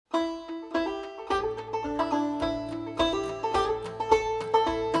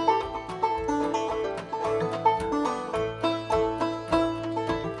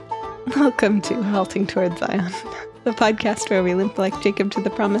Welcome to Halting Toward Zion, the podcast where we limp like Jacob to the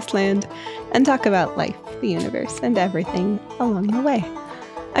promised land and talk about life, the universe, and everything along the way.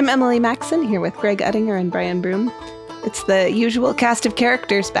 I'm Emily Maxon, here with Greg Uttinger and Brian Broom. It's the usual cast of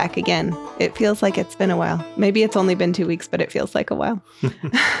characters back again. It feels like it's been a while. Maybe it's only been 2 weeks, but it feels like a while.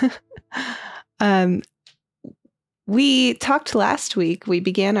 We talked last week. We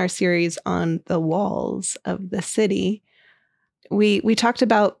began our series on the walls of the city. We talked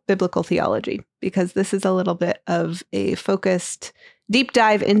about biblical theology because this is a little bit of a focused deep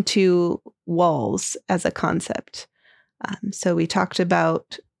dive into walls as a concept. So we talked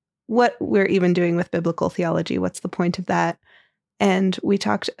about what we're even doing with biblical theology. What's the point of that? And we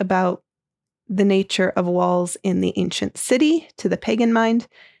talked about the nature of walls in the ancient city to the pagan mind.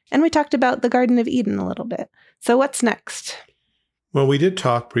 And we talked about the Garden of Eden a little bit. So what's next? Well, we did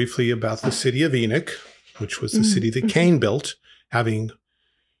talk briefly about the city of Enoch, which was the city that Cain built, having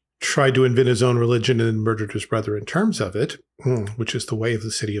tried to invent his own religion and murdered his brother in terms of it, which is the way of the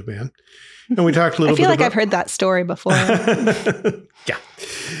city of man. And we talked a little bit about... I feel like I've heard that story before. Yeah.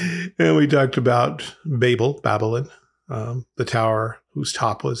 And we talked about Babylon, the tower whose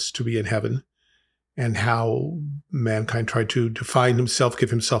top was to be in heaven, and how mankind tried to define himself, give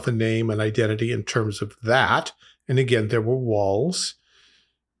himself a name and identity in terms of that. And again, there were walls.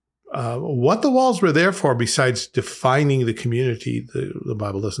 What the walls were there for besides defining the community, the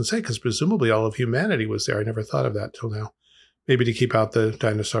Bible doesn't say, because presumably all of humanity was there. I never thought of that till now. Maybe to keep out the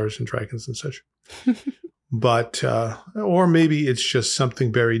dinosaurs and dragons and such. But, or maybe it's just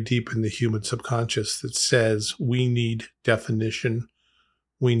something buried deep in the human subconscious that says we need definition,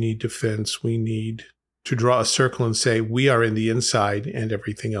 we need defense, we need to draw a circle and say we are in the inside and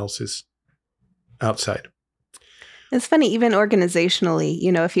everything else is outside. It's funny, even organizationally,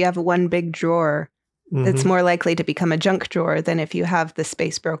 if you have one big drawer, it's more likely to become a junk drawer than if you have the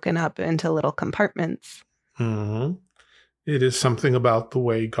space broken up into little compartments. Mm-hmm. It is something about the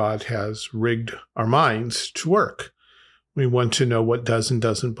way God has rigged our minds to work. We want to know what does and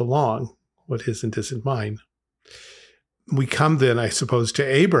doesn't belong, what is and isn't mine. We come then, I suppose,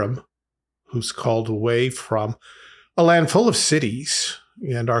 to Abram, who's called away from a land full of cities,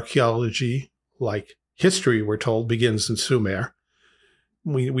 and archaeology, like history, we're told, begins in Sumer.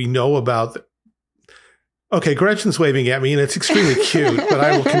 We know about... Okay, Gretchen's waving at me, and it's extremely cute, but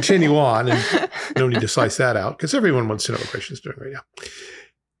I will continue on, and no need to slice that out, because everyone wants to know what Gretchen's doing right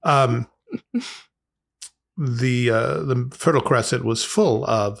now. The Fertile Crescent was full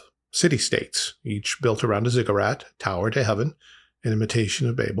of city-states, each built around a ziggurat, tower to heaven, an imitation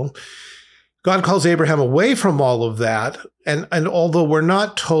of Babel. God calls Abraham away from all of that, and although we're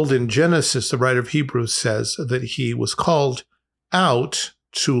not told in Genesis, the writer of Hebrews says that he was called out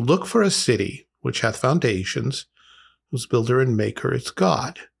to look for a city which hath foundations, whose builder and maker is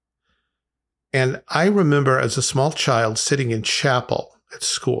God. And I remember as a small child sitting in chapel at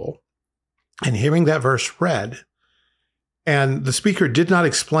school and hearing that verse read, and the speaker did not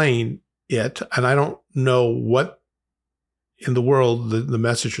explain it, and I don't know what in the world the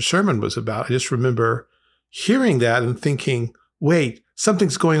message or sermon was about. I just remember hearing that and thinking, wait,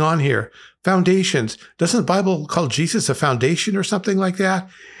 something's going on here. Foundations. Doesn't the Bible call Jesus a foundation or something like that?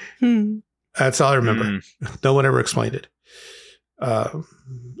 That's all I remember. No one ever explained it.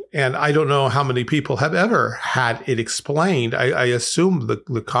 And I don't know how many people have ever had it explained. I assume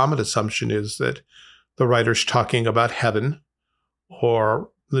the common assumption is that the writer's talking about heaven or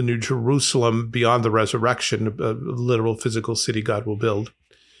the New Jerusalem beyond the resurrection, a literal physical city God will build.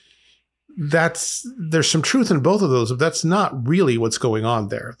 There's some truth in both of those, but that's not really what's going on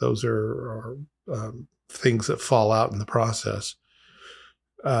there. Those are things that fall out in the process.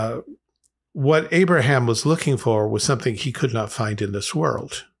 What Abraham was looking for was something he could not find in this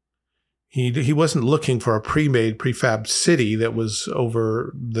world. He wasn't looking for a pre-made, prefab city that was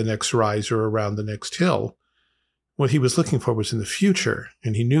over the next rise or around the next hill. What he was looking for was in the future,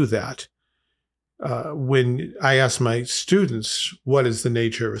 and he knew that. When I ask my students, what is the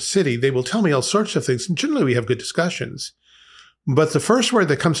nature of a city, they will tell me all sorts of things, and generally we have good discussions. But the first word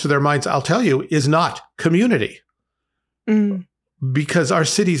that comes to their minds, I'll tell you, is not community. Because our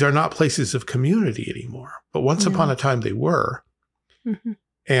cities are not places of community anymore. But once upon a time they were.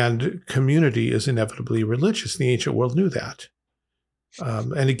 And community is inevitably religious. The ancient world knew that.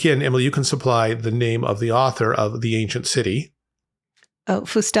 And again, Emily, you can supply the name of the author of The Ancient City. Oh,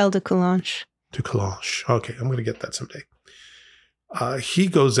 Fustel de Coulanges. De Coulanges. Okay, I'm going to get that someday. He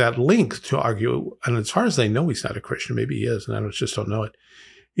goes at length to argue, and as far as they know, he's not a Christian. Maybe he is, and I just don't know it.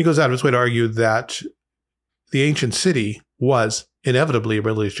 He goes out of his way to argue that the ancient city was inevitably a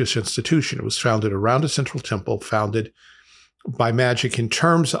religious institution. It was founded around a central temple, founded by magic in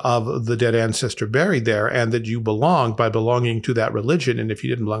terms of the dead ancestor buried there, and that you belonged by belonging to that religion. And if you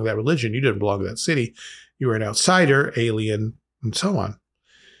didn't belong to that religion, you didn't belong to that city. You were an outsider, alien, and so on.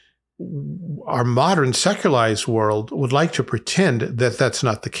 Our modern secularized world would like to pretend that that's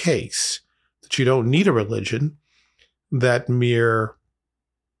not the case, that you don't need a religion, that mere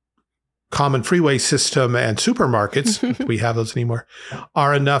common freeway system and supermarkets, we have those anymore,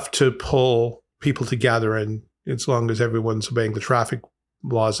 are enough to pull people together, and as long as everyone's obeying the traffic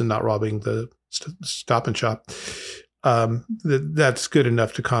laws and not robbing the stop and shop, that's good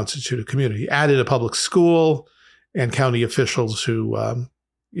enough to constitute a community. Added a public school and county officials who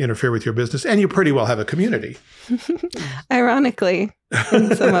interfere with your business, and you pretty well have a community. Ironically,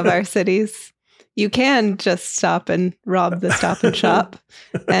 in some of our cities, you can just stop and rob the stop and shop,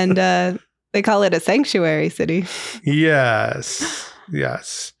 and they call it a sanctuary city. Yes.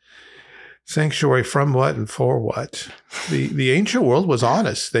 Sanctuary from what and for what? The ancient world was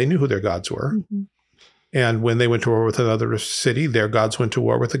honest. They knew who their gods were. Mm-hmm. And when they went to war with another city, their gods went to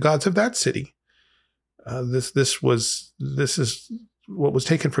war with the gods of that city. This is what was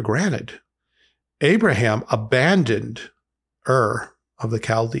taken for granted. Abraham abandoned Ur of the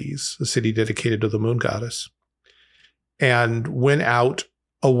Chaldees, a city dedicated to the moon goddess, and went out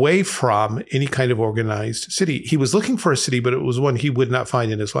away from any kind of organized city. He was looking for a city, but it was one he would not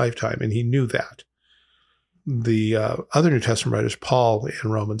find in his lifetime, and he knew that. The other New Testament writers, Paul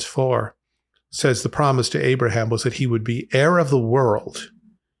in Romans 4, says the promise to Abraham was that he would be heir of the world.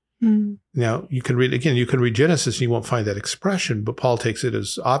 Mm. Now, you can read Genesis and you won't find that expression, but Paul takes it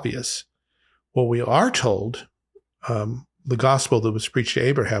as obvious. What we are told, the gospel that was preached to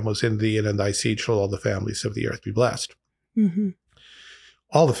Abraham was, in thee and in thy seed shall all the families of the earth be blessed. Mm-hmm.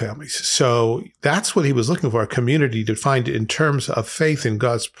 All the families. So that's what he was looking for, a community defined in terms of faith in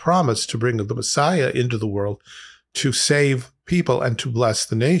God's promise to bring the Messiah into the world to save people and to bless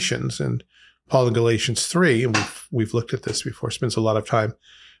the nations. And Paul in Galatians 3, and we've looked at this before, spends a lot of time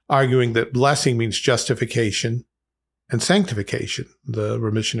arguing that blessing means justification and sanctification, the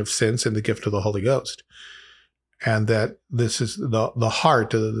remission of sins and the gift of the Holy Ghost. And that this is the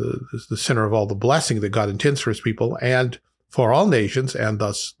heart, the center of all the blessing that God intends for his people and for all nations, and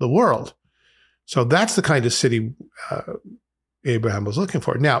thus the world. So that's the kind of city Abraham was looking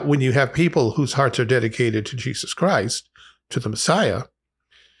for. Now, when you have people whose hearts are dedicated to Jesus Christ, to the Messiah,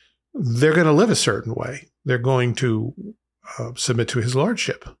 they're going to live a certain way. They're going to submit to his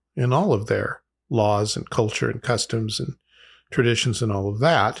lordship in all of their laws and culture and customs and traditions and all of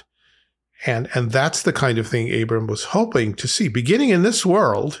that. And that's the kind of thing Abram was hoping to see. Beginning in this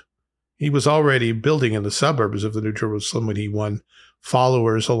world, he was already building in the suburbs of the New Jerusalem when he won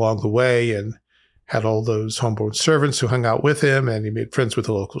followers along the way and had all those homeborn servants who hung out with him, and he made friends with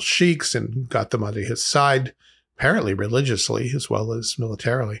the local sheiks and got them onto his side, apparently religiously as well as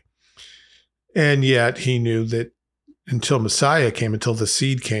militarily. And yet he knew that until Messiah came, until the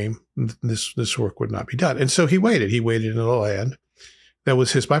seed came, this work would not be done. And so he waited. He waited in a land that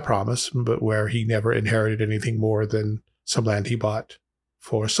was his by promise, but where he never inherited anything more than some land he bought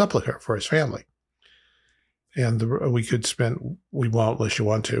for a sepulcher for his family. And we won't unless you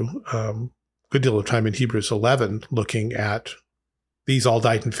want to, good deal of time in Hebrews 11 looking at these all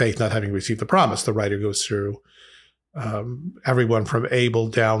died in faith, not having received the promise. The writer goes through everyone from Abel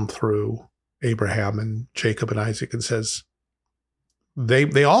down through Abraham and Jacob and Isaac and says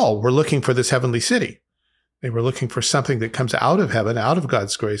they all were looking for this heavenly city. They were looking for something that comes out of heaven, out of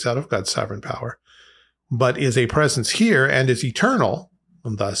God's grace, out of God's sovereign power, but is a presence here and is eternal,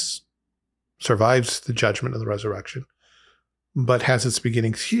 and thus survives the judgment and the resurrection, but has its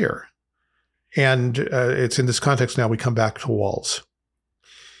beginnings here. And it's in this context now we come back to walls.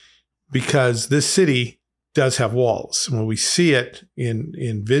 Because this city does have walls. When we see it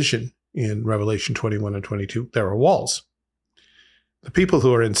in vision in Revelation 21 and 22, there are walls. The people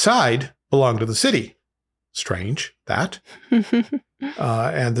who are inside belong to the city. Strange, that.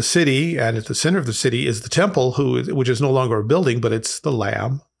 And the city, and at the center of the city is the temple, which is no longer a building, but it's the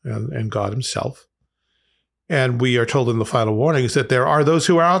Lamb and God himself. And we are told in the final warnings that there are those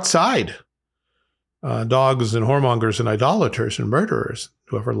who are outside, dogs and whoremongers and idolaters and murderers,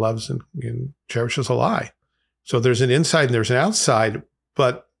 whoever loves and cherishes a lie. So there's an inside and there's an outside,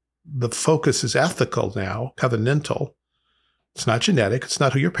 but the focus is ethical now, covenantal. It's not genetic. It's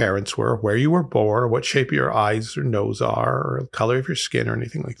not who your parents were, where you were born, or what shape your eyes or nose are, or the color of your skin, or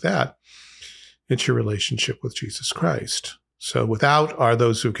anything like that. It's your relationship with Jesus Christ. So without are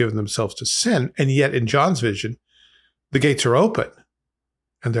those who've given themselves to sin, and yet in John's vision, the gates are open,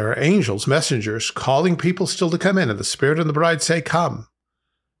 and there are angels, messengers, calling people still to come in, and the Spirit and the bride say, come,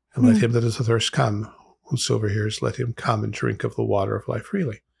 and let him that is athirst come. Whosoever hears, let him come and drink of the water of life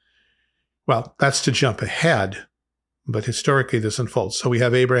freely. Well, that's to jump ahead, but historically this unfolds. So we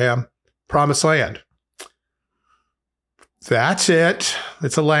have Abraham, promised land. That's it.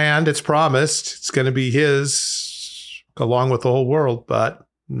 It's a land. It's promised. It's going to be his along with the whole world, but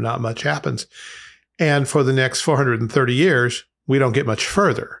not much happens. And for the next 430 years, we don't get much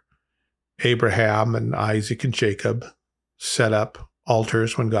further. Abraham and Isaac and Jacob set up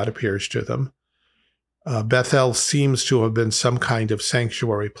altars when God appears to them. Bethel seems to have been some kind of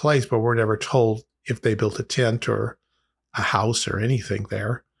sanctuary place, but we're never told if they built a tent or a house or anything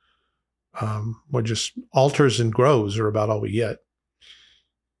there. We're just altars and groves are about all we get.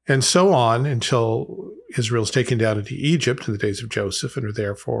 And so on until Israel's taken down into Egypt in the days of Joseph and are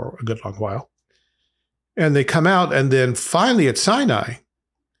there for a good long while. And they come out, and then finally at Sinai,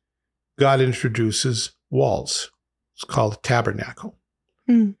 God introduces walls. It's called a tabernacle,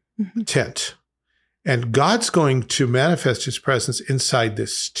 tent. And God's going to manifest his presence inside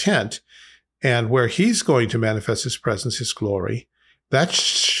this tent. And where he's going to manifest his presence, his glory, that's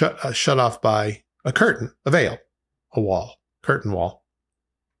shut off by a curtain, a veil, a wall, curtain wall.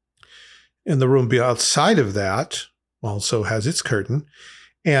 And the room outside of that also has its curtain.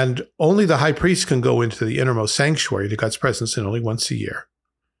 And only the high priest can go into the innermost sanctuary to God's presence, and only once a year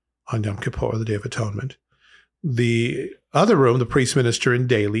on Yom Kippur, the Day of Atonement. The other room, the priests minister in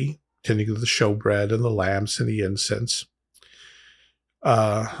daily, tending to the showbread and the lamps and the incense,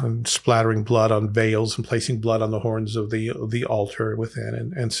 and splattering blood on veils and placing blood on the horns of the altar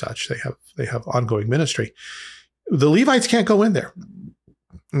within and such. They have ongoing ministry. The Levites can't go in there.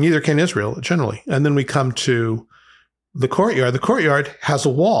 Neither can Israel generally. And then we come to the courtyard. The courtyard has a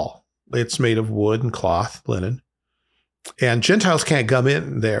wall. It's made of wood and cloth, linen. And Gentiles can't come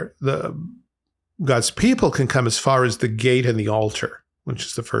in there. God's people can come as far as the gate and the altar, which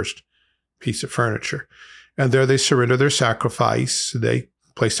is the first piece of furniture. And there they surrender their sacrifice. They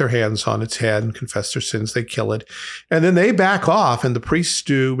place their hands on its head and confess their sins. They kill it. And then they back off, and the priests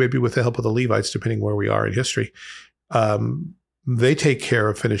do, maybe with the help of the Levites, depending where we are in history, they take care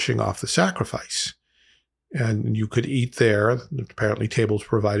of finishing off the sacrifice. And you could eat there. Apparently tables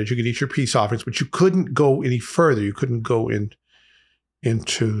provided. You could eat your peace offerings, but you couldn't go any further. You couldn't go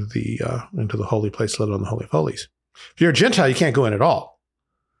into the holy place, let alone the Holy of Holies. If you're a Gentile, you can't go in at all.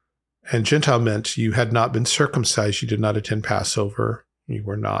 And Gentile meant you had not been circumcised. You did not attend Passover. You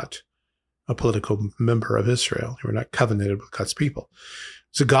were not a political member of Israel. You were not covenanted with God's people.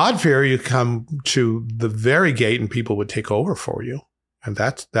 So God-fear, you come to the very gate and people would take over for you. And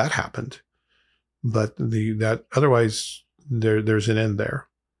that happened. But that otherwise there's an end there.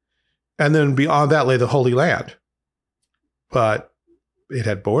 And then beyond that lay the Holy Land. But it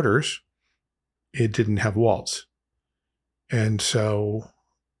had borders. It didn't have walls. And so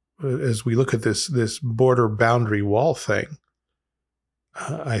as we look at this border boundary wall thing,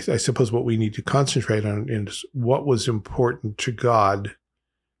 I suppose what we need to concentrate on is what was important to God.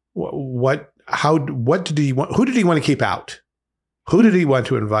 What did he want? Who did he want to keep out? Who did he want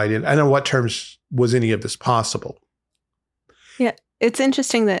to invite in? And on what terms was any of this possible? Yeah, it's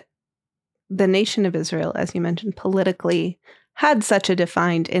interesting that the nation of Israel, as you mentioned, politically had such a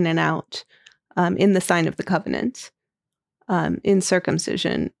defined in and out in the sign of the covenant. In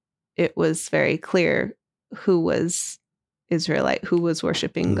circumcision, it was very clear who was Israelite, who was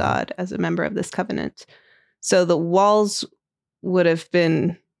worshiping God as a member of this covenant. So the walls would have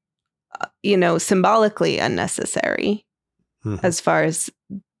been, symbolically unnecessary as far as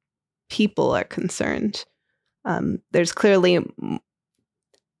people are concerned. There's clearly,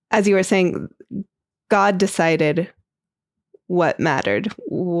 as you were saying, God decided what mattered,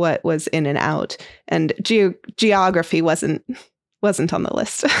 what was in and out, and geography wasn't on the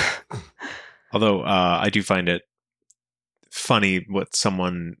list. Although I do find it funny what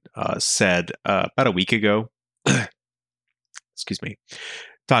someone said about a week ago. Excuse me,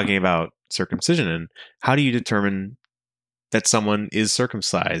 talking about circumcision and how do you determine that someone is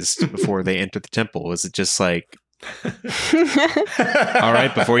circumcised before they enter the temple? Is it just like, all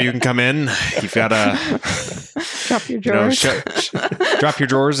right, before you can come in, you've got to drop your drawers, drop your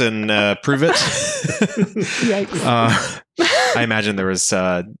drawers and prove it? Yikes. I imagine there was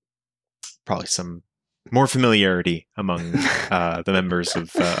probably some more familiarity among the members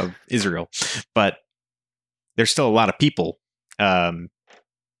of Israel, but there's still a lot of people.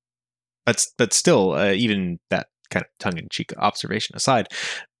 But still, even that kind of tongue-in-cheek observation aside,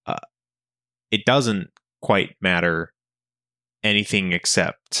 it doesn't quite matter anything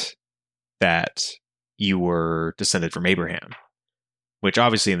except that you were descended from Abraham, which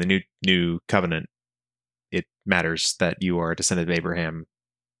obviously in the new covenant, it matters that you are a descendant of Abraham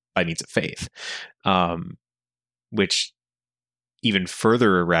by means of faith, which even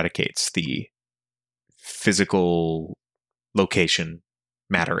further eradicates the physical location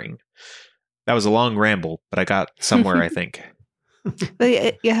mattering. That was a long ramble, but I got somewhere, I think.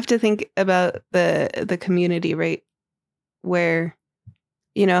 But you have to think about the community, right? Where,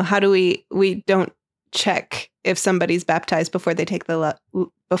 how do we don't check if somebody's baptized before they take the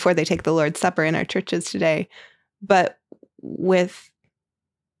Lord's Supper in our churches today, but with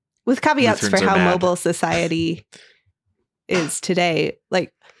caveats Lutherans for how are mad. mobile society is today.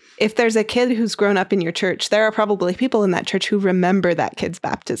 Like, if there's a kid who's grown up in your church, there are probably people in that church who remember that kid's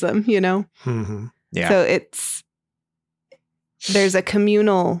baptism, Mm-hmm. Yeah. So there's a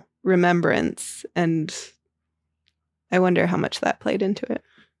communal remembrance, and I wonder how much that played into it.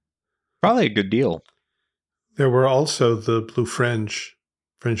 Probably a good deal. There were also the blue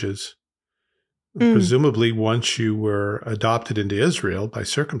fringes. Mm. Presumably, once you were adopted into Israel by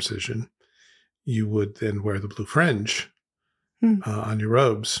circumcision, you would then wear the blue fringe on your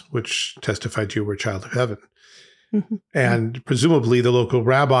robes, which testified you were a child of heaven. Mm-hmm. And presumably, the local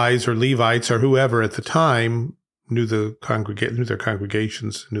rabbis or Levites or whoever at the time knew their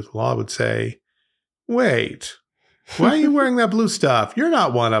congregations, knew the law, would say, "Wait, why are you wearing that blue stuff? You're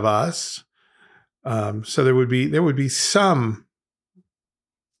not one of us." So there would be some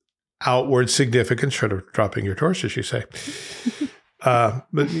outward significance, short of dropping your torch, as you say.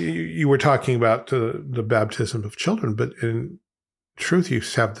 But you were talking about the baptism of children, but in truth, you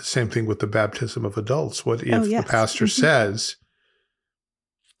have the same thing with the baptism of adults. What if the pastor says,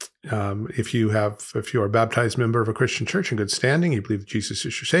 if you are a baptized member of a Christian church in good standing, you believe that Jesus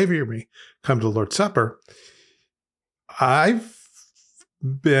is your Savior, you may come to the Lord's Supper. I've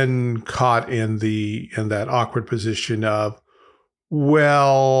been caught in that awkward position of,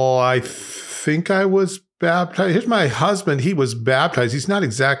 well, I think I was baptized. Here's my husband. He was baptized. He's not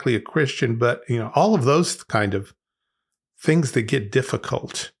exactly a Christian, but all of those kind of things that get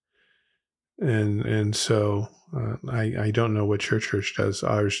difficult. And so I don't know what your church does.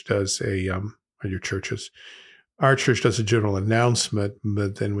 Ours does your churches. Our church does a general announcement,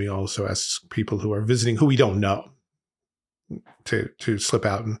 but then we also ask people who are visiting who we don't know to slip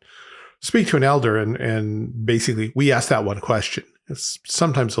out and speak to an elder. And basically we ask that one question. It's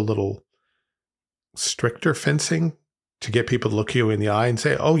sometimes a little stricter fencing to get people to look you in the eye and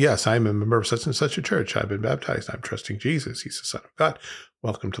say, "Oh, yes, I'm a member of such and such a church. I've been baptized. I'm trusting Jesus. He's the Son of God.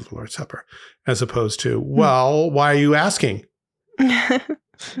 Welcome to the Lord's Supper." As opposed to, "Well, why are you asking?" How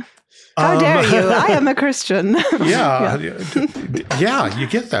dare you? I am a Christian. Yeah, you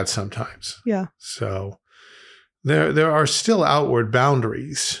get that sometimes. Yeah. So there are still outward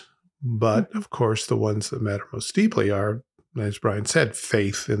boundaries, but of course the ones that matter most deeply are, as Brian said,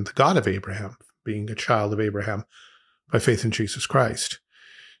 faith in the God of Abraham, being a child of Abraham by faith in Jesus Christ.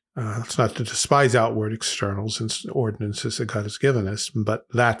 It's not to despise outward externals and ordinances that God has given us, but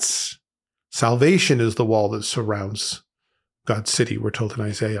salvation is the wall that surrounds God's city, we're told in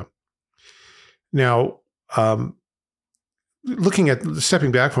Isaiah. Now, stepping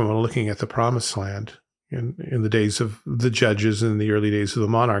back from it, looking at the Promised Land in the days of the judges and in the early days of the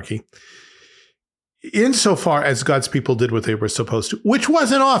monarchy, insofar as God's people did what they were supposed to, which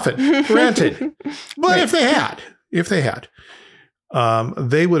wasn't often, granted, but right. if they had,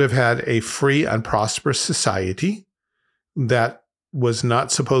 they would have had a free and prosperous society that was not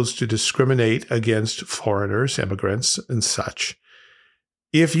supposed to discriminate against foreigners, immigrants, and such.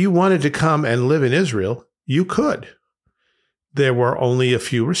 If you wanted to come and live in Israel, you could. There were only a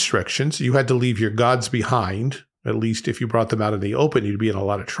few restrictions. You had to leave your gods behind. At least if you brought them out in the open, you'd be in a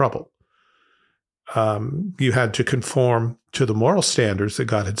lot of trouble. You had to conform to the moral standards that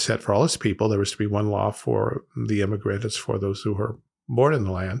God had set for all his people. There was to be one law for the immigrant as for those who were born in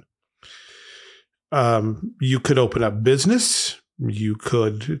the land. You could open up business. You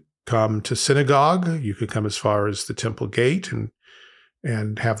could come to synagogue. You could come as far as the temple gate and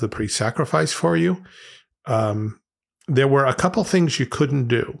have the priest sacrifice for you. There were a couple things you couldn't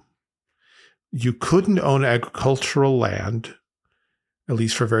do. You couldn't own agricultural land, at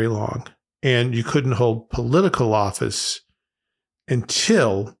least for very long. And you couldn't hold political office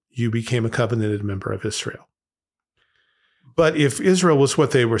until you became a covenanted member of Israel. But if Israel was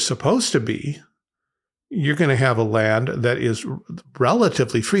what they were supposed to be, you're going to have a land that is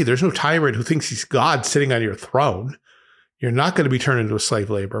relatively free. There's no tyrant who thinks he's God sitting on your throne. You're not going to be turned into a slave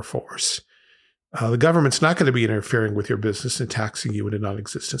labor force. The government's not going to be interfering with your business and taxing you into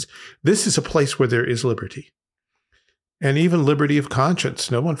non-existence. This is a place where there is liberty. And even liberty of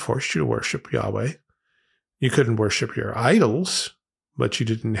conscience. No one forced you to worship Yahweh. You couldn't worship your idols, but you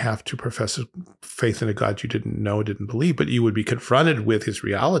didn't have to profess faith in a God you didn't know, didn't believe, but you would be confronted with his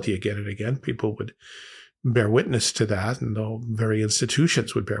reality again and again. People would bear witness to that, and the very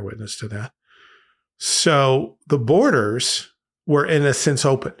institutions would bear witness to that. So the borders were, in a sense,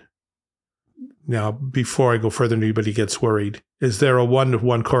 open. Now, before I go further and anybody gets worried, is there a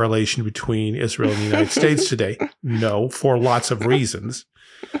one-to-one correlation between Israel and the United States today? No, for lots of reasons.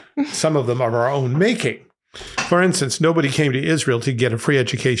 Some of them are our own making. For instance, nobody came to Israel to get a free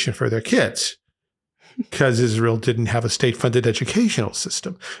education for their kids because Israel didn't have a state-funded educational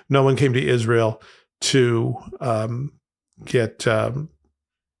system. No one came to Israel to get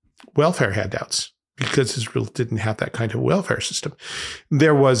welfare handouts because Israel didn't have that kind of welfare system.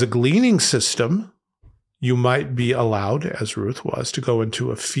 There was a gleaning system. You might be allowed, as Ruth was, to go into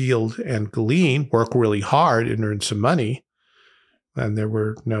a field and glean, work really hard and earn some money. And there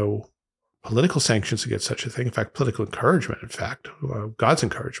were no political sanctions against such a thing. In fact, political encouragement, in fact, God's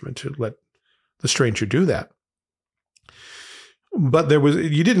encouragement to let the stranger do that. But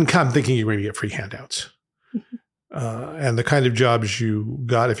you didn't come thinking you were going to get free handouts. And the kind of jobs you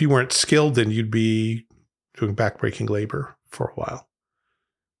got, if you weren't skilled, then you'd be doing backbreaking labor for a while.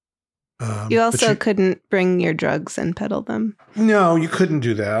 You also couldn't bring your drugs and peddle them. No, you couldn't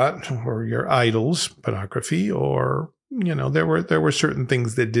do that. Or your idols, pornography, or, there were certain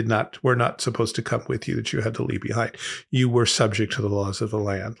things that were not supposed to come with you that you had to leave behind. You were subject to the laws of the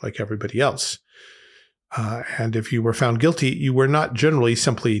land like everybody else. And if you were found guilty, you were not generally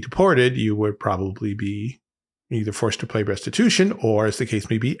simply deported. You would probably be either forced to pay restitution or, as the case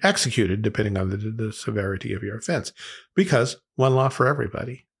may be, executed, depending on the severity of your offense, because one law for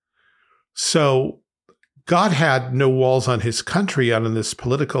everybody. So God had no walls on his country on this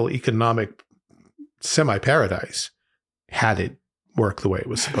political, economic semi-paradise, had it worked the way it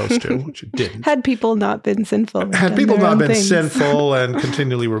was supposed to, which it didn't. Had people not been sinful. Had people not been sinful and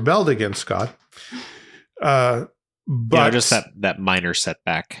continually rebelled against God. But just that minor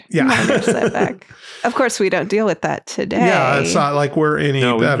setback. Yeah. Minor setback. Of course, we don't deal with that today. Yeah, it's not like we're any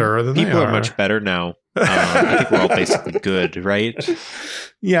better than people are much better now. I think we're all basically good, right?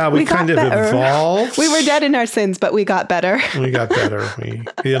 Yeah, we kind of evolved. We were dead in our sins, but we got better. We got better.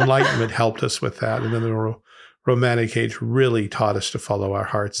 The Enlightenment helped us with that. And then the Romantic Age really taught us to follow our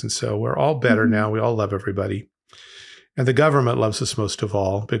hearts. And so we're all better now. We all love everybody. And the government loves us most of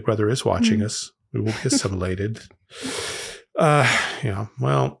all. Big Brother is watching us. We will be assimilated.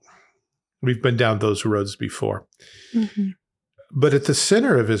 We've been down those roads before. Mm-hmm. But at the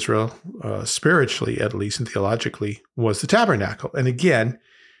center of Israel, spiritually at least and theologically, was the tabernacle. And again,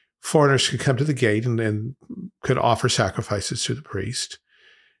 foreigners could come to the gate and could offer sacrifices to the priest,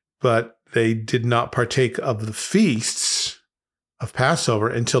 but they did not partake of the feasts of Passover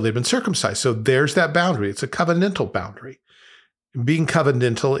until they've been circumcised. So there's that boundary. It's a covenantal boundary. Being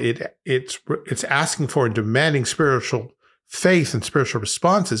covenantal, it's asking for and demanding spiritual faith and spiritual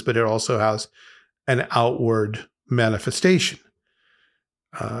responses, but it also has an outward manifestation,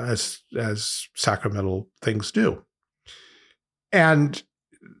 as sacramental things do. And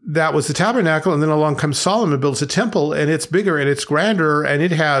that was the tabernacle, and then along comes Solomon, builds a temple, and it's bigger and it's grander, and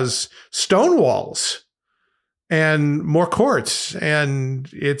it has stone walls and more courts, and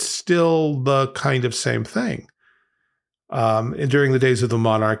it's still the kind of same thing. And during the days of the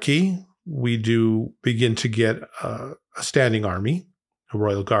monarchy, we do begin to get a standing army, a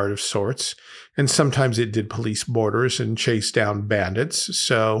royal guard of sorts, and sometimes it did police borders and chase down bandits.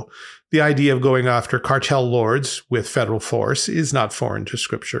 So the idea of going after cartel lords with federal force is not foreign to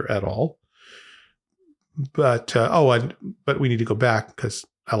Scripture at all. But but we need to go back because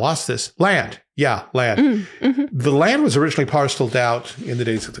I lost this. Land. Yeah, land. Mm-hmm. The land was originally parceled out in the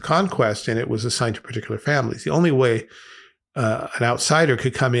days of the conquest, and it was assigned to particular families. The only way an outsider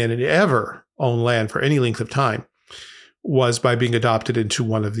could come in and ever own land for any length of time was by being adopted into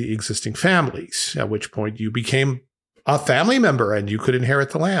one of the existing families, at which point you became a family member and you could inherit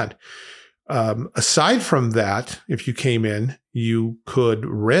the land. Aside from that, if you came in, you could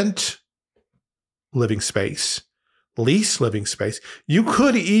rent living space, lease living space. You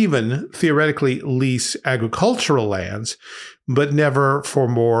could even theoretically lease agricultural lands, but never for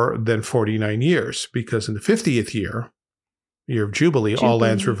more than 49 years, because in the 50th year of Jubilee, all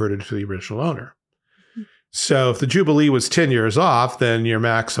lands reverted to the original owner. So if the Jubilee was 10 years off, then your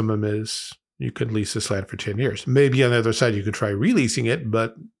maximum is you could lease this land for 10 years. Maybe on the other side, you could try releasing it,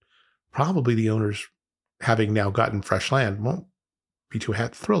 but probably the owners, having now gotten fresh land, won't be too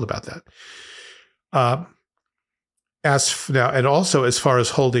thrilled about that. And also as far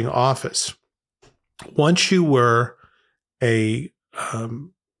as holding office, once you were a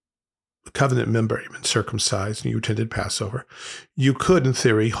covenant member, you've been circumcised, and you attended Passover, you could, in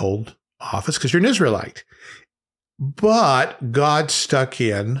theory, hold office because you're an Israelite. But God stuck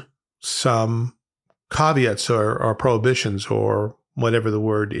in some caveats or prohibitions or whatever the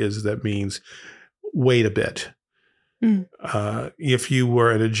word is that means wait a bit. If you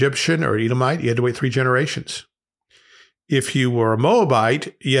were an Egyptian or Edomite, you had to wait 3 generations. If you were a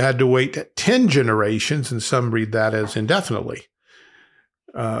Moabite, you had to wait 10 generations, and some read that as indefinitely,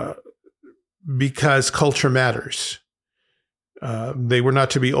 because culture matters. They were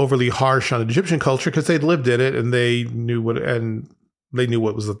not to be overly harsh on Egyptian culture because they'd lived in it and they knew what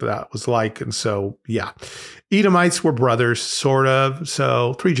that was like. And so, yeah, Edomites were brothers, sort of.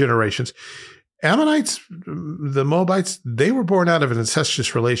 So 3 generations. Ammonites, the Moabites, they were born out of an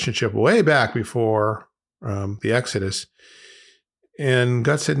incestuous relationship way back before the Exodus. And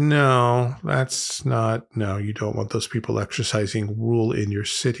God said, no, you don't want those people exercising rule in your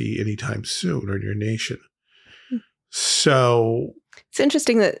city anytime soon or in your nation. So it's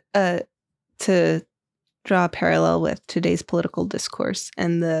interesting that to draw a parallel with today's political discourse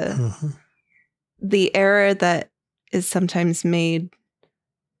and the error that is sometimes made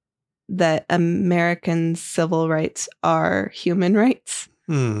that American civil rights are human rights.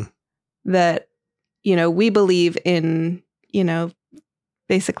 That, we believe in,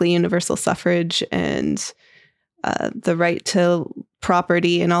 basically universal suffrage and the right to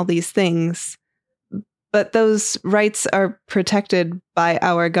property and all these things. But those rights are protected by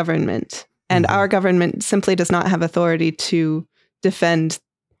our government. And our government simply does not have authority to defend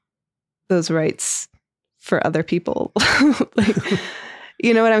those rights for other people.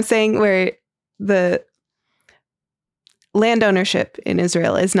 You know what I'm saying? Where the land ownership in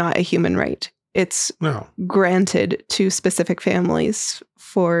Israel is not a human right. It's granted to specific families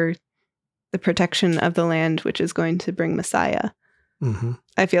for the protection of the land, which is going to bring Messiah.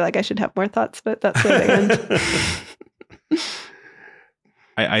 I feel like I should have more thoughts, but that's where they end.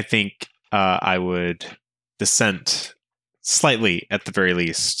 I think I would dissent slightly, at the very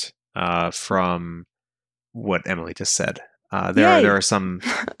least, from what Emily just said. There are some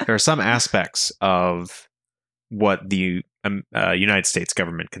aspects of what the United States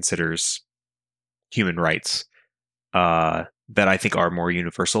government considers human rights that I think are more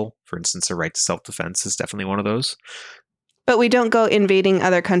universal. For instance, the right to self-defense is definitely one of those. But we don't go invading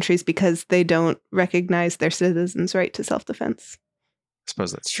other countries because they don't recognize their citizens' right to self-defense. I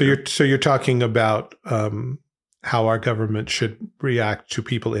suppose that's true. So you're talking about how our government should react to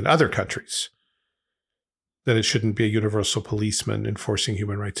people in other countries. That it shouldn't be a universal policeman enforcing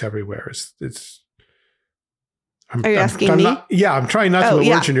human rights everywhere. Are you asking me? I'm trying not to put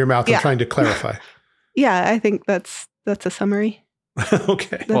words in your mouth. I'm trying to clarify. Yeah, I think that's a summary.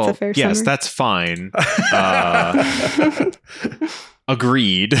 Okay. That's a fair summary. Yes, that's fine.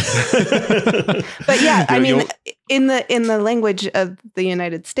 Agreed. But yeah, I mean, in the language of the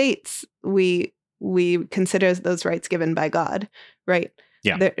United States, we consider those rights given by God, right?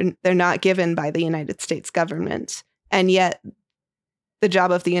 Yeah. They're not given by the United States government. And yet the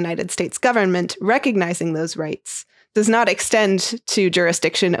job of the United States government recognizing those rights does not extend to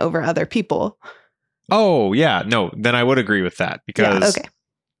jurisdiction over other people. Oh, yeah. No, then I would agree with that because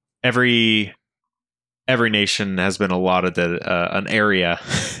every nation has been allotted an area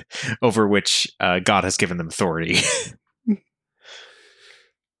over which God has given them authority.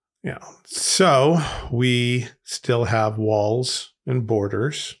 Yeah. So we still have walls and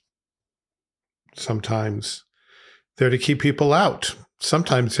borders. Sometimes they're to keep people out.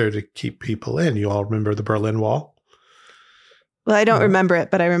 Sometimes they're to keep people in. You all remember the Berlin Wall? Well, I don't remember it,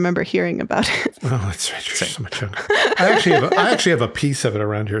 but I remember hearing about it. Oh, that's right. You're so much younger. I actually have a piece of it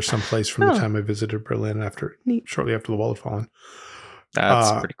around here someplace from the time I visited Berlin shortly after the wall had fallen.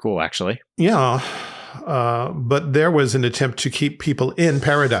 That's pretty cool, actually. Yeah. But there was an attempt to keep people in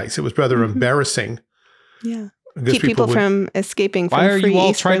paradise. It was rather embarrassing. Yeah. Keep people from escaping from Why are free you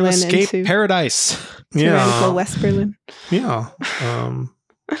all East trying Berlin to escape into paradise? tyrannical West Berlin. Yeah.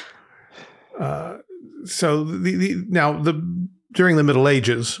 So during the Middle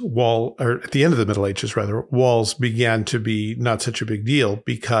Ages, at the end of the Middle Ages, rather, walls began to be not such a big deal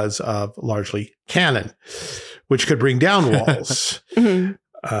because of largely cannon, which could bring down walls. And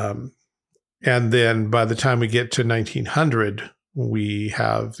then by the time we get to 1900, we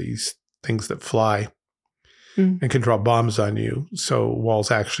have these things that fly and can drop bombs on you. So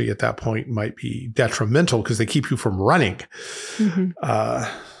walls actually at that point might be detrimental because they keep you from running.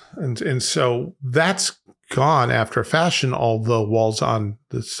 And so that's gone after a fashion, although walls on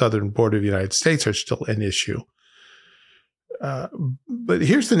the southern border of the United States are still an issue. But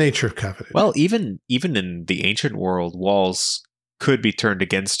here's the nature of covenant. Well, even in the ancient world, walls could be turned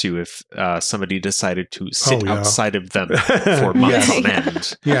against you if somebody decided to sit yeah. outside of them for months Yes. on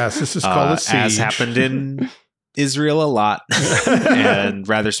end. Yes, this is called a siege. As happened in Israel a lot, and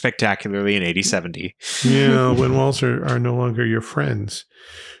rather spectacularly in 80-70. Yeah, when walls are no longer your friends,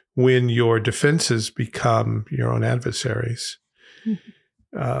 when your defenses become your own adversaries.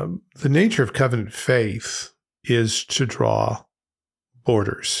 The nature of covenant faith is to draw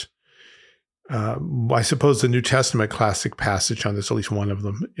borders. I suppose the New Testament classic passage on this, at least one of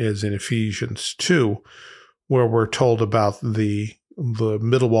them, is in Ephesians 2, where we're told about the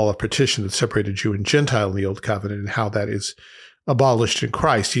middle wall of partition that separated Jew and Gentile in the Old Covenant and how that is abolished in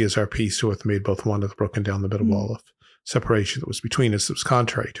Christ. He is our peace who hath made both one, hath broken down the middle wall of separation that was between us, that was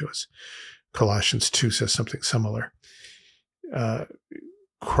contrary to us. Colossians 2 says something similar.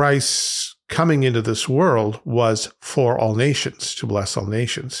 Christ's coming into this world was for all nations, to bless all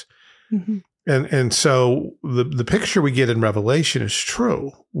nations. Mm-hmm. And so the picture we get in Revelation is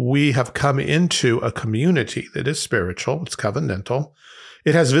true. We have come into a community that is spiritual, it's covenantal.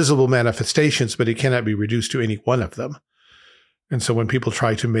 It has visible manifestations, but it cannot be reduced to any one of them. And so when people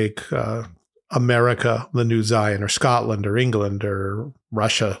try to make America the new Zion, or Scotland, or England, or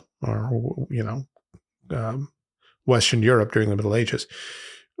Russia, or, Western Europe during the Middle Ages,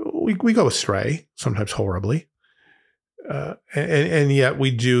 we go astray, sometimes horribly. And yet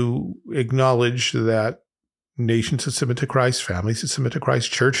we do acknowledge that nations that submit to Christ, families that submit to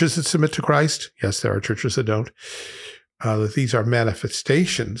Christ, churches that submit to Christ, yes, there are churches that don't, that these are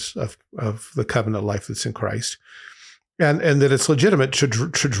manifestations of the covenant life that's in Christ. And that it's legitimate to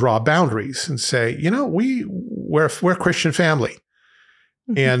draw boundaries and say, we're a Christian family.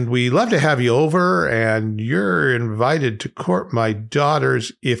 Mm-hmm. And we love to have you over, and you're invited to court my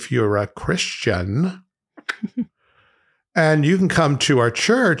daughters if you're a Christian. And you can come to our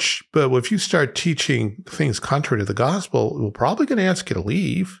church, but if you start teaching things contrary to the gospel, we're probably going to ask you to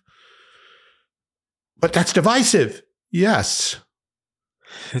leave. But that's divisive. Yes.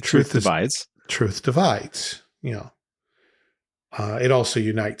 Truth divides. Truth divides. It also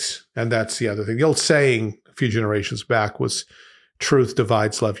unites. And that's the other thing. The old saying a few generations back was, truth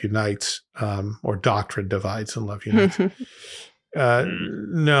divides, love unites, or doctrine divides and love unites.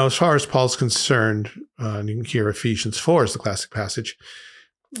 No, as far as Paul's concerned, and you can hear Ephesians 4 is the classic passage.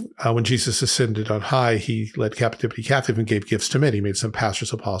 When Jesus ascended on high, he led captivity captive and gave gifts to men. He made some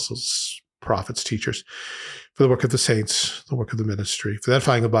pastors, apostles, prophets, teachers, for the work of the saints, the work of the ministry, for the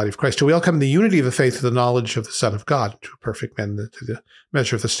edifying of the body of Christ, till we all come in the unity of the faith of the knowledge of the Son of God, to a perfect man, to the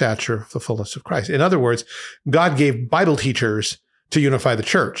measure of the stature of the fullness of Christ. In other words, God gave Bible teachers to unify the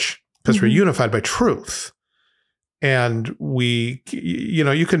church, because we're unified by truth. And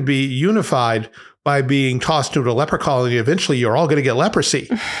you can be unified by being tossed into a leper colony. Eventually, you're all going to get leprosy.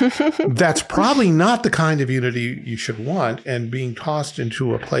 That's probably not the kind of unity you should want. And being tossed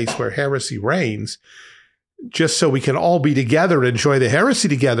into a place where heresy reigns, just so we can all be together and enjoy the heresy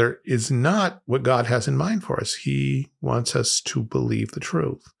together, is not what God has in mind for us. He wants us to believe the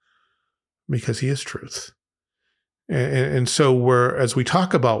truth, because he is truth. And so as we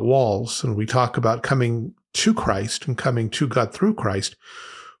talk about walls, and we talk about coming to Christ and coming to God through Christ,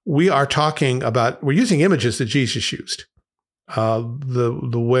 we're using images that Jesus used.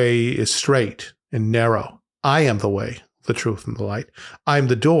 The way is straight and narrow. I am the way, the truth, and the light. I'm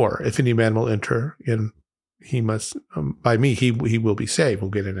the door. If any man will enter in, he must, by me, he will be saved. We'll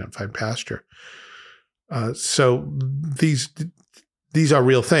get in and find pasture. So these are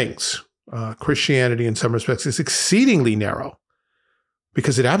real things. Christianity, in some respects, is exceedingly narrow,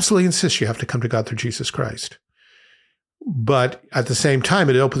 because it absolutely insists you have to come to God through Jesus Christ. But at the same time,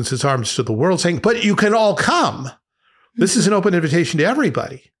 it opens its arms to the world, saying, but you can all come. This is an open invitation to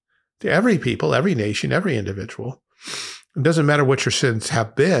everybody, to every people, every nation, every individual. It doesn't matter what your sins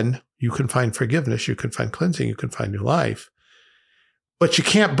have been. You can find forgiveness. You can find cleansing. You can find new life. But you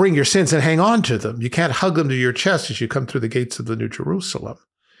can't bring your sins and hang on to them. You can't hug them to your chest as you come through the gates of the New Jerusalem.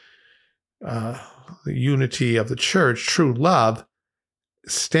 The unity of the church, true love,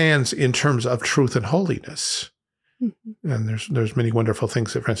 stands in terms of truth and holiness. Mm-hmm. And there's many wonderful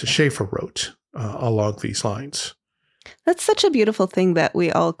things that Francis Schaeffer wrote along these lines. That's such a beautiful thing that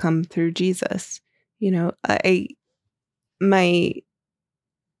we all come through Jesus. My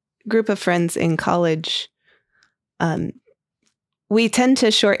group of friends in college, we tend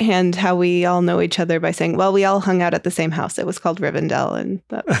to shorthand how we all know each other by saying, well, we all hung out at the same house. It was called Rivendell, and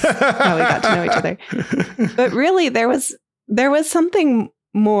that was how we got to know each other. But really, there was something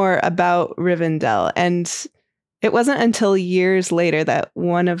more about Rivendell. And it wasn't until years later that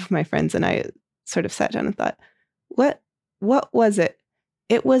one of my friends and I sort of sat down and thought, what was it?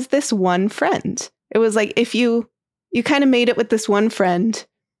 It was this one friend. It was like, if you you kind of made it with this one friend,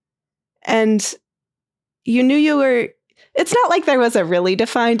 and you knew you were. It's not like there was a really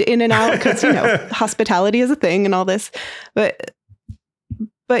defined in and out, because hospitality is a thing and all this, but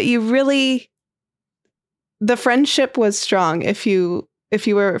you really, the friendship was strong if you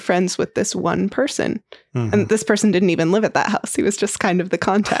were friends with this one person. Mhm. And this person didn't even live at that house. He was just kind of the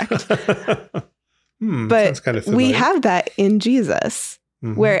contact. But sounds kind of we familiar. have that in Jesus,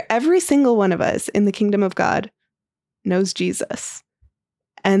 Mhm. where every single one of us in the kingdom of God knows Jesus.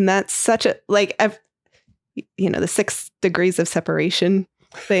 And that's such a, like, the 6 degrees of separation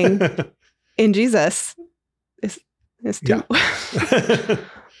thing in Jesus is Yeah. too.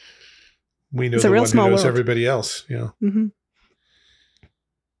 We know It's a the real one who small knows world. everybody else. Yeah. hmm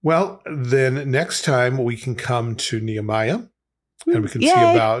Well, then next time we can come to Nehemiah, and we can see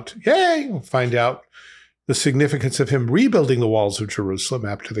Yay. about, we'll find out the significance of him rebuilding the walls of Jerusalem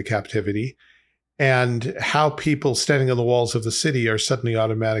after the captivity, and how people standing on the walls of the city are suddenly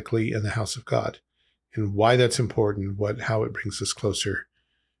automatically in the house of God, and why that's important, how it brings us closer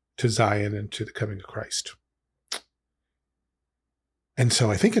to Zion and to the coming of Christ. And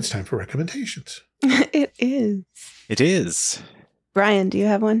so I think it's time for recommendations. It is. It is. Brian, do you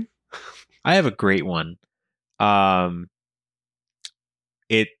have one? I have a great one. I'm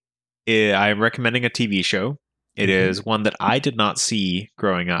recommending a TV show. It Mhm. is one that I did not see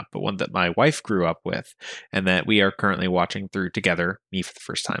growing up, but one that my wife grew up with, and that we are currently watching through together. Me for the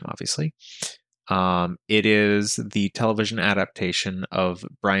first time, obviously. It is the television adaptation of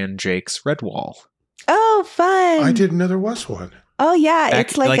Brian Jake's Redwall. Oh, fun. I didn't know there was one. Oh, yeah. Back-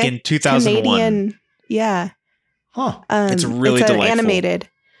 It's like a in 2001. Canadian. Yeah. Huh. It's really it's delightful. animated.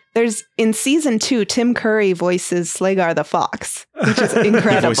 There's in season 2, Tim Curry voices Slagar the Fox, which is He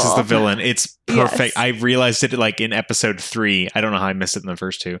incredible. voices the villain. It's perfect. Yes. I realized it like in episode 3. I don't know how I missed it in the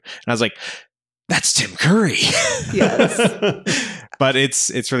first 2. And I was like, that's Tim Curry. Yes. But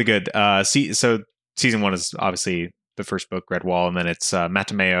it's really good. So season 1 is obviously the first book, Redwall, and then it's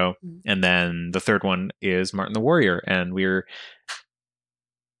Matameo, and then the third one is Martin the Warrior, and we're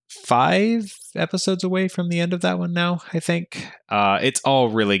 5 episodes away from the end of that one now, I think. It's all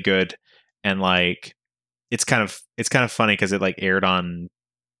really good, and like it's kind of funny because it like aired on,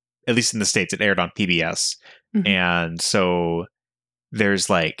 at least in the States, it aired on PBS. Mhm. And so there's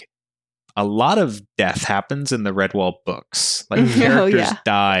like a lot of death happens in the Redwall books. Like Oh, characters yeah.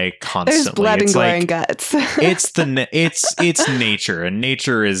 die constantly. There's blood and It's gore like, and guts. it's nature, and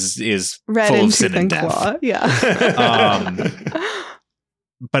nature is Red full and of sin tooth and and death. claw. Yeah.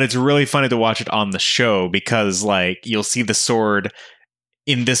 But it's really funny to watch it on the show because like you'll see the sword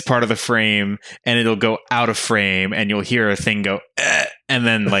in this part of the frame and it'll go out of frame and you'll hear a thing go and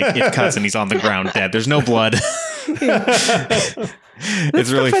then like it cuts and he's on the ground dead. There's no blood. That's It's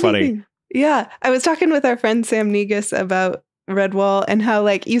the really funny. thing. Yeah. I was talking with our friend Sam Negus about Redwall and how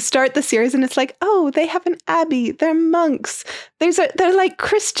like you start the series and it's like, oh, they have an abbey, they're monks, they're like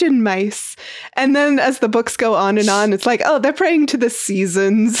Christian mice, and then as the books go on and on, it's like, oh, they're praying to the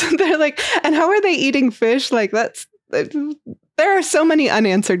seasons. They're like, and how are they eating fish? Like there are so many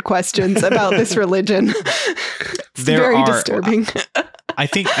unanswered questions about this religion. It's very disturbing. I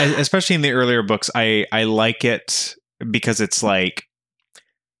think especially in the earlier books, I like it because it's like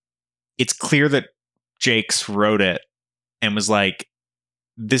it's clear that Jakes wrote it and was like,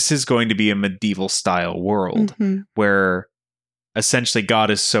 this is going to be a medieval style world Mhm. where essentially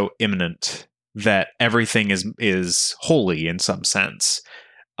God is so immanent that everything is holy in some sense.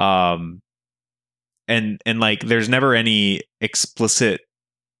 And like there's never any explicit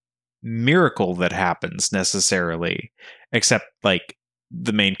miracle that happens necessarily, except like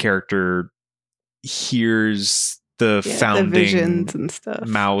the main character hears the Yeah, founding the visions and stuff.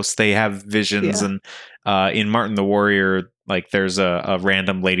 mouse. They have visions, Yeah. and in Martin the Warrior, like there's a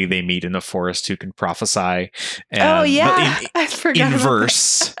random lady they meet in the forest who can prophesy. And, Oh yeah, but I forgot in about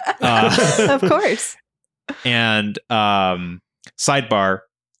verse. that. Of course. And sidebar,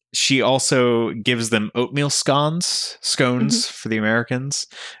 she also gives them oatmeal scones for the Americans.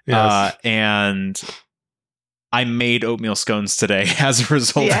 Yes. And I made oatmeal scones today as a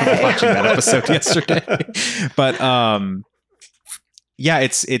result Yay. of watching that episode yesterday. But yeah,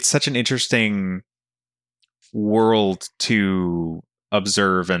 it's such an interesting world to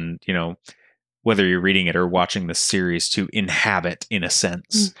observe, and whether you're reading it or watching the series, to inhabit in a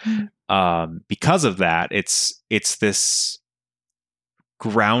sense. Mhm. Because of that, it's this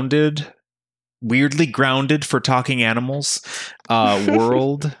grounded, weirdly grounded for talking animals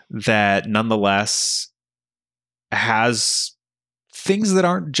world that nonetheless has things that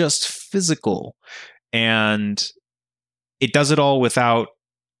aren't just physical, and it does it all without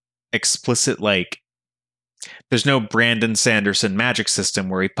explicit like there's no Brandon Sanderson magic system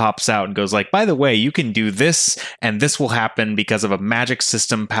where he pops out and goes like, by the way, you can do this and this will happen because of a magic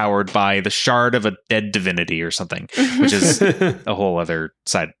system powered by the shard of a dead divinity or something, which is a whole other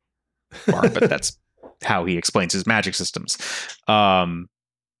sidebar, but that's how he explains his magic systems. And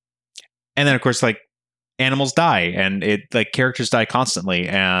then of course, like, animals die, and characters die constantly,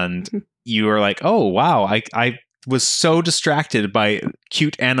 and you are like, oh wow, I was so distracted by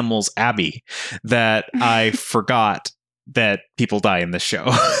cute animals Abby that I forgot that people die in this show.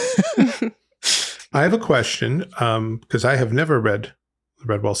 I have a question, because I have never read the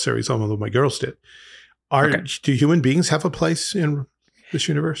Redwall series, although my girls did. Do human beings have a place in this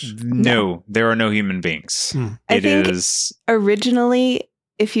universe? No, there are no human beings. I think originally,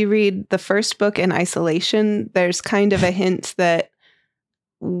 if you read the first book in isolation, there's kind of a hint that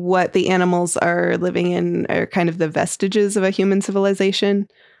what the animals are living in are kind of the vestiges of a human civilization.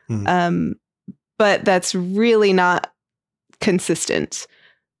 But that's really not consistent.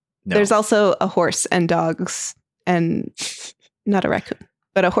 No. There's also a horse and dogs, and not a raccoon,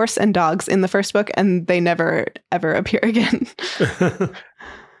 but a horse and dogs in the first book, and they never ever appear again.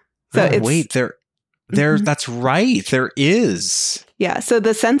 That's right. There is. Yeah. So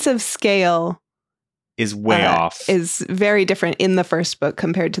the sense of scale is way off. Is very different in the first book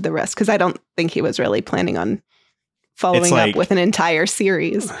compared to the rest, because I don't think he was really planning on following up with an entire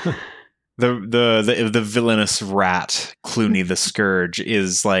series. The villainous rat Clooney the Scourge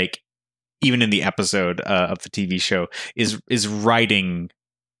is like, even in the episode of the TV show, is riding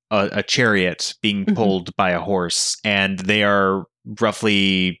a chariot being pulled by a horse, and they are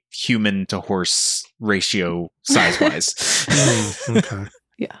roughly human to horse ratio size wise. Okay.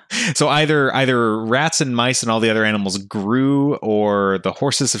 Yeah. So either rats and mice and all the other animals grew, or the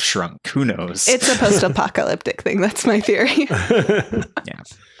horses have shrunk. Who knows? It's a post-apocalyptic thing. That's my theory. Yeah.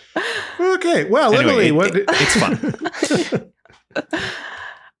 Okay. Well, anyway, Emily, it's fun.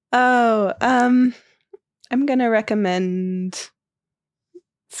 I'm gonna recommend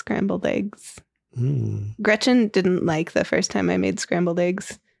scrambled eggs. Gretchen didn't like the first time I made scrambled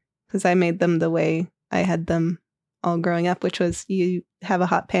eggs, because I made them the way I had them all growing up, which was you have a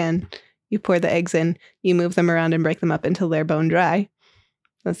hot pan, you pour the eggs in, you move them around and break them up until they're bone dry.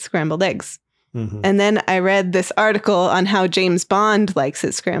 That's scrambled eggs. And then I read this article on how James Bond likes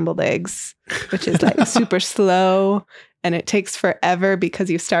his scrambled eggs, which is like super slow, and it takes forever because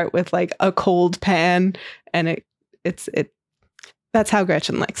you start with like a cold pan, and that's how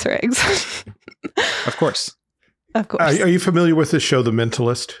Gretchen likes her eggs. Of course. Of course. Are you familiar with the show The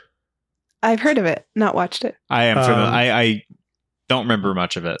Mentalist? I've heard of it, not watched it. I am familiar. I don't remember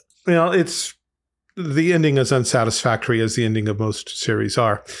much of it. Well, the ending is unsatisfactory, as the ending of most series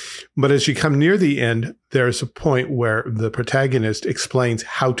are. But as you come near the end, there's a point where the protagonist explains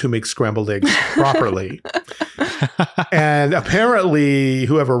how to make scrambled eggs properly. And apparently,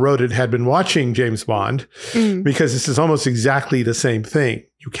 whoever wrote it had been watching James Bond, because this is almost exactly the same thing.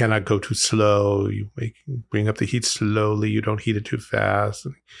 You cannot go too slow. You bring up the heat slowly. You don't heat it too fast.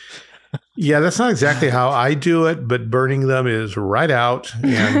 Yeah, that's not exactly how I do it, but burning them is right out.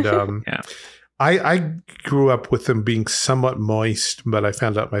 And yeah. I grew up with them being somewhat moist, but I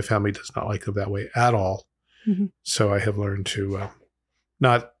found out my family does not like them that way at all. So I have learned to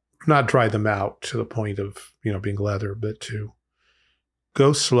not dry them out to the point of being leather, but to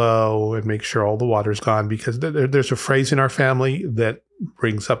go slow and make sure all the water's gone. Because there's a phrase in our family that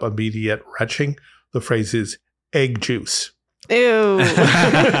brings up immediate retching. The phrase is egg juice. Ew.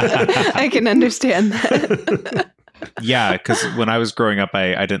 I can understand that. Yeah, because when I was growing up,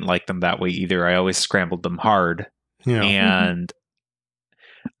 I didn't like them that way either. I always scrambled them hard. Yeah. And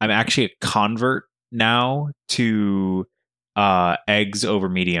I'm actually a convert now to eggs over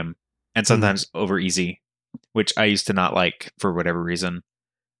medium and sometimes over easy, which I used to not like for whatever reason.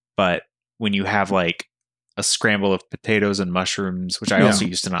 But when you have like a scramble of potatoes and mushrooms, which I also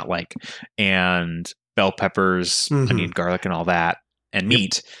used to not like, and bell peppers, onion, garlic, and all that, and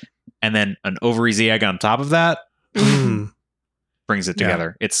meat, and then an over easy egg on top of that, brings it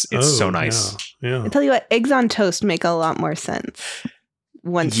together. It's so nice. Yeah. I tell you what, eggs on toast make a lot more sense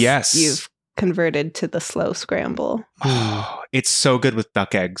once you've converted to the slow scramble. Oh, it's so good with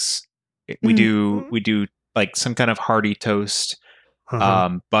duck eggs. We do like some kind of hearty toast,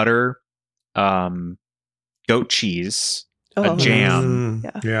 butter, goat cheese, a jam,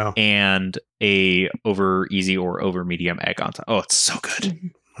 and a over easy or over medium egg on top. Oh, it's so good.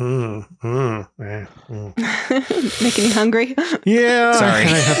 Making me hungry. Yeah. Sorry.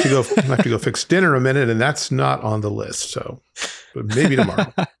 I have to go fix dinner a minute, and that's not on the list. So but maybe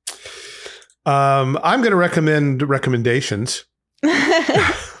tomorrow. I'm going to recommend recommendations.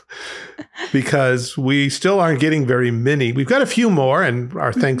 because we still aren't getting very many. We've got a few more, and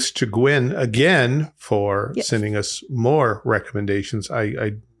our thanks to Gwen again for sending us more recommendations.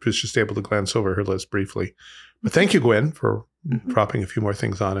 I was just able to glance over her list briefly. But thank you, Gwen, for dropping a few more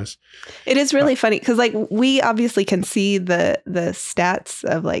things on us. It is really funny because like we obviously can see the stats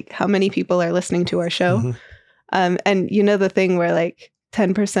of like how many people are listening to our show. Mm-hmm. And you know the thing where like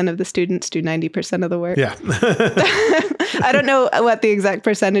 10% of the students do 90% of the work. Yeah. I don't know what the exact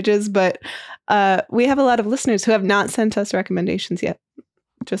percentage is, but we have a lot of listeners who have not sent us recommendations yet.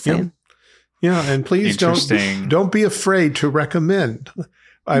 Just saying. Yeah, and please don't be afraid to recommend.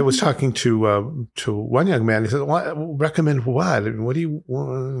 I was talking to one young man. He said, "Recommend what? What do you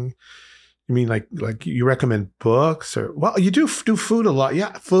want? You mean like you recommend books or well, you do food a lot?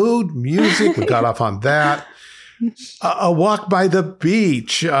 Yeah, food, music. We got off on that. A walk by the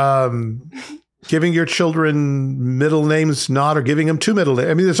beach. Giving your children middle names, not or giving them two middle names.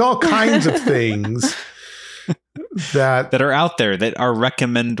 I mean, there's all kinds of things that are out there that are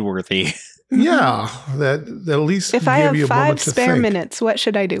recommend worthy." Yeah, that at least if I have 5 spare minutes, what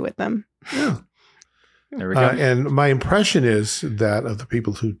should I do with them? Yeah, there we go. And my impression is that of the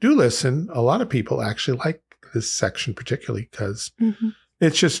people who do listen, a lot of people actually like this section particularly because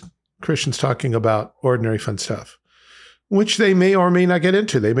it's just Christians talking about ordinary fun stuff, which they may or may not get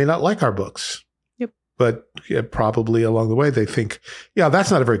into. They may not like our books. Yep. But probably along the way they think, yeah,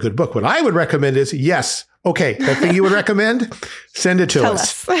 that's not a very good book. What I would recommend is, yes, okay, that thing you would recommend, send it to Tell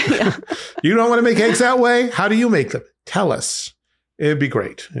us. Yeah. You don't want to make eggs that way? How do you make them? Tell us. It'd be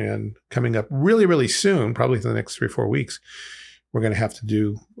great. And coming up really, really soon, probably in the next 3 or 4 weeks, we're going to have to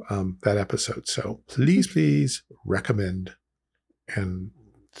do that episode. So please recommend and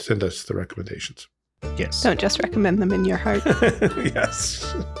send us the recommendations. Yes. Don't just recommend them in your heart.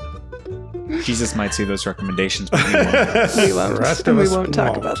 Yes. Jesus might see those recommendations, but we won't. We won't. And we won't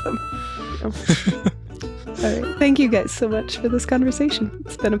talk about them. No. All right. Thank you guys so much for this conversation.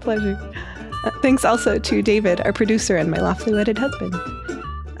 It's been a pleasure. Thanks also to David, our producer, and my lawfully wedded husband.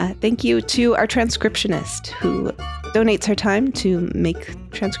 Thank you to our transcriptionist who donates her time to make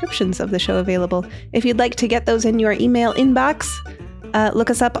transcriptions of the show available. If you'd like to get those in your email inbox, look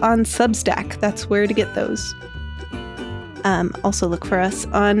us up on Substack. That's where to get those. Also look for us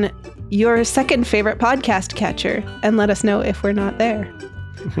on your second favorite podcast catcher and let us know if we're not there.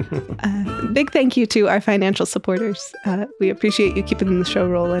 Big thank you to our financial supporters. We appreciate you keeping the show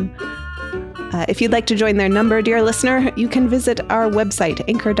rolling. If you'd like to join their number, dear listener, you can visit our website,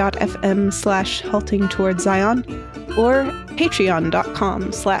 anchor.fm/haltingtowardszion or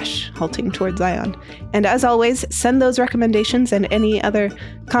patreon.com/haltingtowardszion. And as always, send those recommendations and any other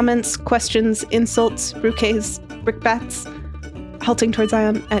comments, questions, insults, bouquets, brickbats,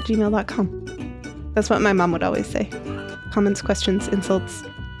 haltingtowardszion@gmail.com. That's what my mom would always say. Comments, questions, insults,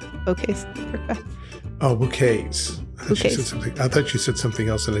 bouquets, brickbats. Oh, bouquets. Bouquets. I thought you said something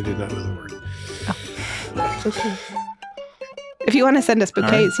else and I did not know the word. Oh, bouquets. If you want to send us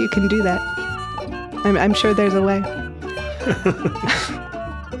bouquets, you can do that. I'm sure there's a way.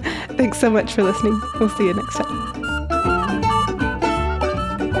 Thanks so much for listening. We'll see you next time.